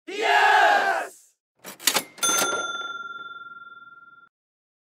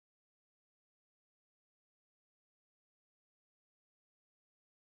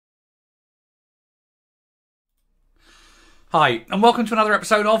Hi, and welcome to another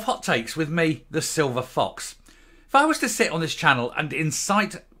episode of Hot Takes with me, the Silver Fox. If I was to sit on this channel and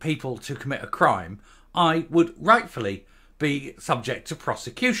incite people to commit a crime, I would rightfully be subject to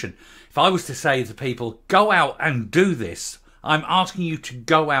prosecution. If I was to say to people, go out and do this, I'm asking you to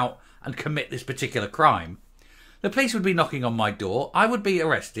go out and commit this particular crime, the police would be knocking on my door, I would be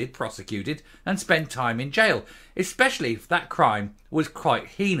arrested, prosecuted, and spend time in jail, especially if that crime was quite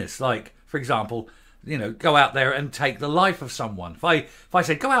heinous, like, for example, go out there and take the life of someone. If I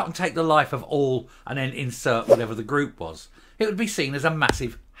said, go out and take the life of all, and then insert whatever the group was, it would be seen as a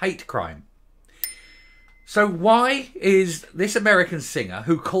massive hate crime. So why is this American singer,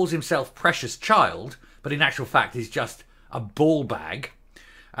 who calls himself Precious Child, but in actual fact is just a ball bag,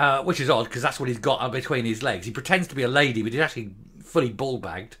 which is odd because that's what he's got between his legs. He pretends to be a lady, but he's actually fully ball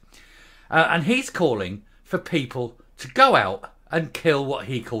bagged. And he's calling for people to go out and kill what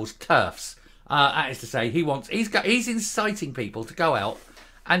he calls TERFs. That is to say, he's inciting people to go out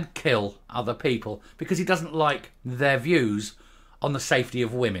and kill other people because he doesn't like their views on the safety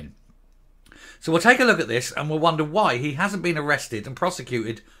of women. So we'll take a look at this and we'll wonder why he hasn't been arrested and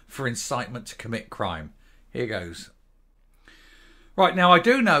prosecuted for incitement to commit crime. Here goes. Right, now I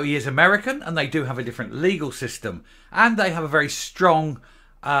do know he is American and they do have a different legal system and they have a very strong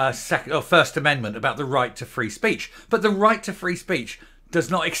First Amendment about the right to free speech. But the right to free speech does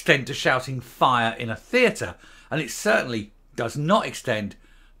not extend to shouting fire in a theatre, and it certainly does not extend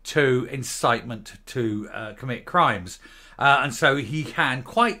to incitement to commit crimes. And so he can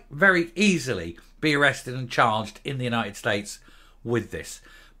quite very easily be arrested and charged in the United States with this.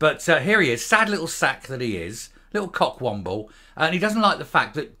 But here he is, sad little sack that he is, little cockwomble, and he doesn't like the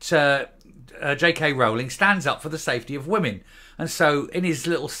fact that JK Rowling stands up for the safety of women. And so in his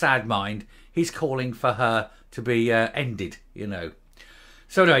little sad mind, he's calling for her to be ended,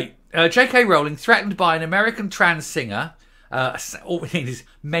 So anyway, JK Rowling threatened by an American trans singer, all we need is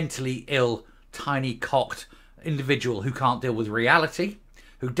mentally ill, tiny cocked individual who can't deal with reality,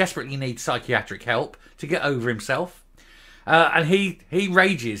 who desperately needs psychiatric help to get over himself. And he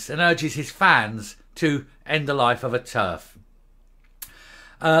rages and urges his fans to end the life of a TERF.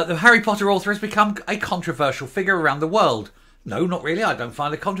 The Harry Potter author has become a controversial figure around the world. No, not really. I don't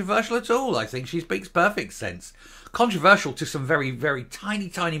find her controversial at all. I think she speaks perfect sense. Controversial to some very, very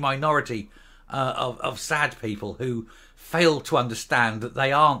tiny minority of sad people who fail to understand that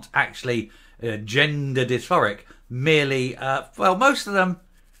they aren't actually gender dysphoric. Merely, most of them,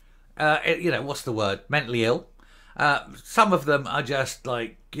 what's the word? Mentally ill. Some of them are just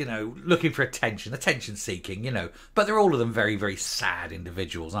looking for attention seeking, But they're all of them very, very sad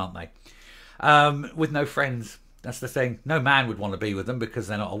individuals, aren't they? With no friends. That's the thing. No man would want to be with them because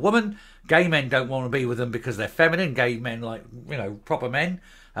they're not a woman. Gay men don't want to be with them because they're feminine. Gay men like, proper men.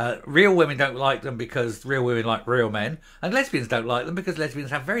 Real women don't like them because real women like real men. And lesbians don't like them because lesbians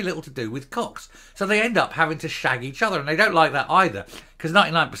have very little to do with cocks. So they end up having to shag each other. And they don't like that either because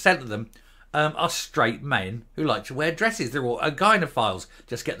 99% of them are straight men who like to wear dresses. They're all gynophiles.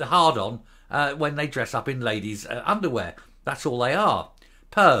 Just get the hard on when they dress up in ladies' underwear. That's all they are.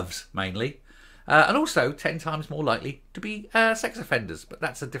 Pervs, mainly. And also 10 times more likely to be sex offenders. But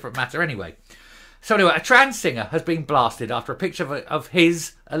that's a different matter anyway. So anyway, a trans singer has been blasted after a picture of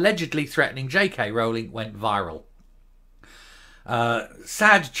his allegedly threatening JK Rowling went viral.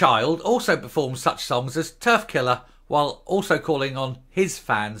 Sad Child also performs such songs as Turf Killer while also calling on his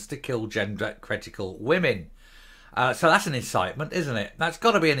fans to kill gender-critical women. So that's an incitement, isn't it? That's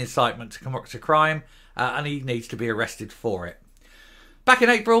got to be an incitement to crime, and he needs to be arrested for it. Back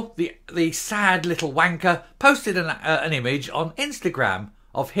in April, the sad little wanker posted an image on Instagram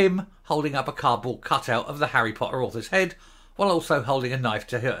of him holding up a cardboard cutout of the Harry Potter author's head while also holding a knife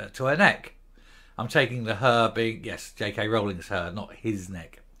to her neck. I'm taking the her being, yes, JK Rowling's her, not his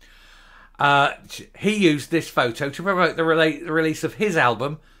neck. He used this photo to promote the release of his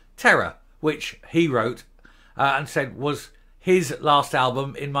album, Terror, which he wrote and said was his last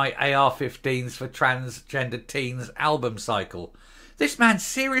album in my AR-15s for transgender teens album cycle. This man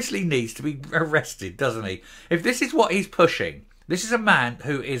seriously needs to be arrested, doesn't he? If this is what he's pushing, this is a man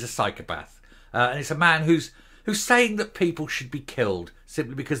who is a psychopath. And it's a man who's saying that people should be killed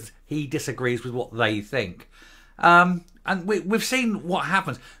simply because he disagrees with what they think. And we've seen what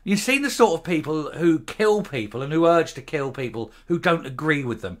happens. You've seen the sort of people who kill people and who urge to kill people who don't agree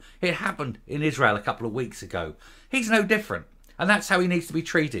with them. It happened in Israel a couple of weeks ago. He's no different. And that's how he needs to be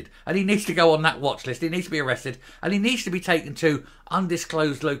treated. And he needs to go on that watch list. He needs to be arrested. And he needs to be taken to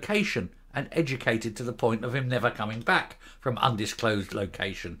undisclosed location and educated to the point of him never coming back from undisclosed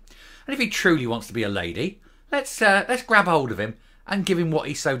location. And if he truly wants to be a lady, let's grab hold of him and give him what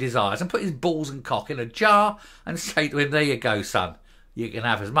he so desires, and put his balls and cock in a jar and say to him, there you go, son. You can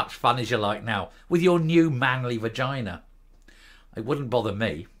have as much fun as you like now with your new manly vagina. It wouldn't bother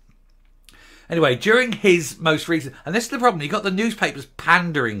me. Anyway, during his most recent... And this is the problem. You got the newspapers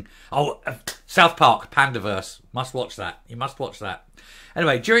pandering. Oh, South Park, Pandaverse. Must watch that. You must watch that.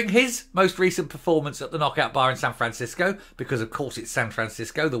 Anyway, during his most recent performance at the Knockout Bar in San Francisco, because of course it's San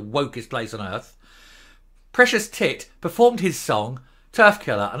Francisco, the wokest place on earth, Precious Tit performed his song, Turf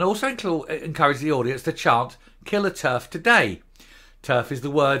Killer, and also encouraged the audience to chant, Kill a Turf Today. Turf is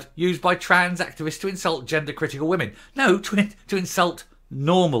the word used by trans activists to insult gender-critical women. No, to insult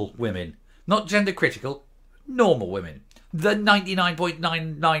normal women. Not gender-critical, normal women. The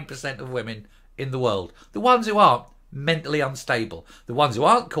 99.99% of women in the world. The ones who aren't mentally unstable. The ones who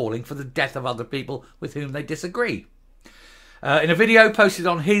aren't calling for the death of other people with whom they disagree. In a video posted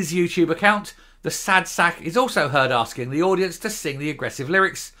on his YouTube account, the sad sack is also heard asking the audience to sing the aggressive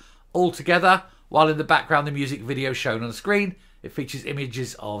lyrics all together, while in the background the music video shown on the screen. It features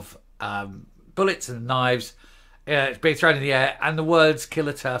images of bullets and knives being thrown in the air, and the words "Kill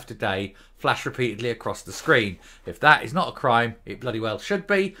a Turf Today" flash repeatedly across the screen. If that is not a crime, it bloody well should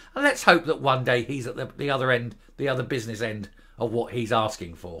be. And let's hope that one day he's at the other end, the other business end of what he's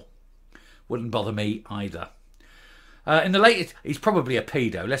asking for. Wouldn't bother me either. In the latest, he's probably a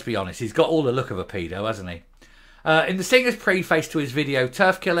pedo, let's be honest. He's got all the look of a pedo, hasn't he? In the singer's preface to his video,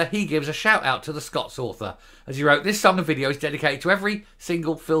 Turf Killer, he gives a shout out to the Scots author. As he wrote, this song and video is dedicated to every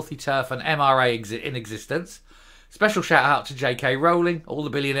single filthy turf and MRA in existence. Special shout out to JK Rowling. All the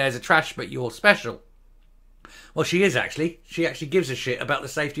billionaires are trash, but you're special. Well, she is actually. She actually gives a shit about the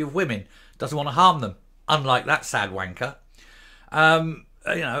safety of women. Doesn't want to harm them. Unlike that sad wanker.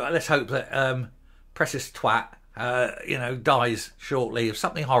 Let's hope that precious twat, dies shortly of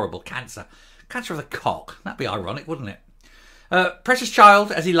something horrible. Cancer. Cancer of the cock. That'd be ironic, wouldn't it? Precious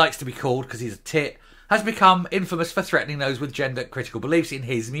Child, as he likes to be called because he's a tit, has become infamous for threatening those with gender-critical beliefs in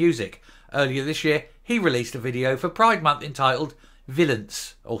his music. Earlier this year, he released a video for Pride Month entitled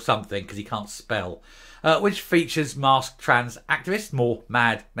Violence or something, because he can't spell, which features masked trans activists, more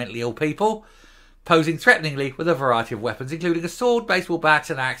mad, mentally ill people, posing threateningly with a variety of weapons, including a sword, baseball bats,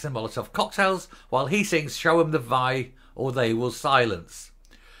 an axe, and Molotov cocktails, while he sings "Show 'em the Vi or They Will Silence."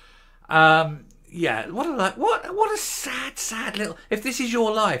 What a sad little... If this is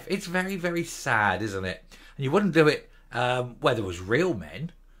your life, it's very, very sad, isn't it? And you wouldn't do it where there was real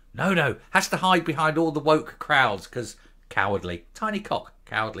men. No. Has to hide behind all the woke crowds because cowardly. Tiny cock,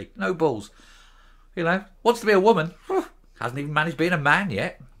 cowardly. No balls. Wants to be a woman. Hasn't even managed being a man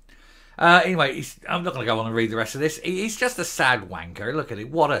yet. Anyway, I'm not going to go on and read the rest of this. He's just a sad wanker. Look at it.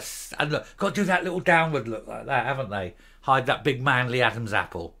 And look, got to do that little downward look like that, haven't they? Hide that big manly Adam's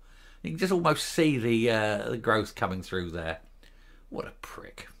apple. You can just almost see the growth coming through there. What a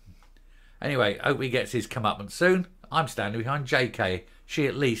prick. Anyway, hope he gets his comeuppance soon. I'm standing behind JK. She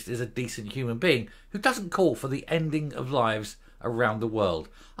at least is a decent human being who doesn't call for the ending of lives around the world.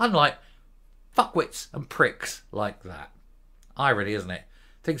 Unlike fuckwits and pricks like that. Irony, isn't it?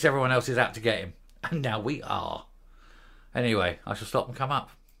 Thinks everyone else is out to get him. And now we are. Anyway, I shall stop and come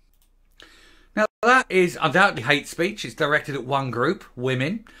up. Now, that is undoubtedly hate speech. It's directed at one group,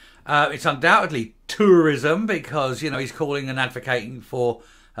 women. It's undoubtedly tourism because, he's calling and advocating for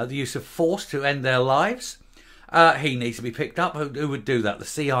the use of force to end their lives. He needs to be picked up. Who would do that? The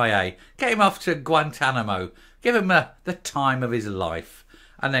CIA. Get him off to Guantanamo. Give him the time of his life.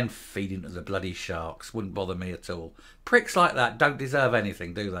 And then feed him to the bloody sharks. Wouldn't bother me at all. Pricks like that don't deserve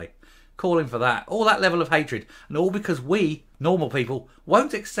anything, do they? Calling for that. All that level of hatred. And all because we, normal people,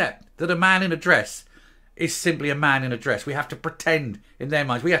 won't accept that a man in a dress is simply a man in a dress. We have to pretend, in their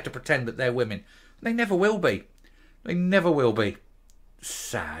minds, we have to pretend that they're women. They never will be. They never will be.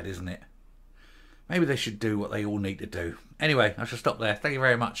 Sad, isn't it? Maybe they should do what they all need to do. Anyway, I shall stop there. Thank you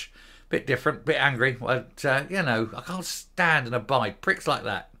very much. Bit different, bit angry. But, I can't stand and abide pricks like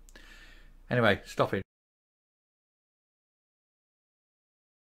that. Anyway, stopping.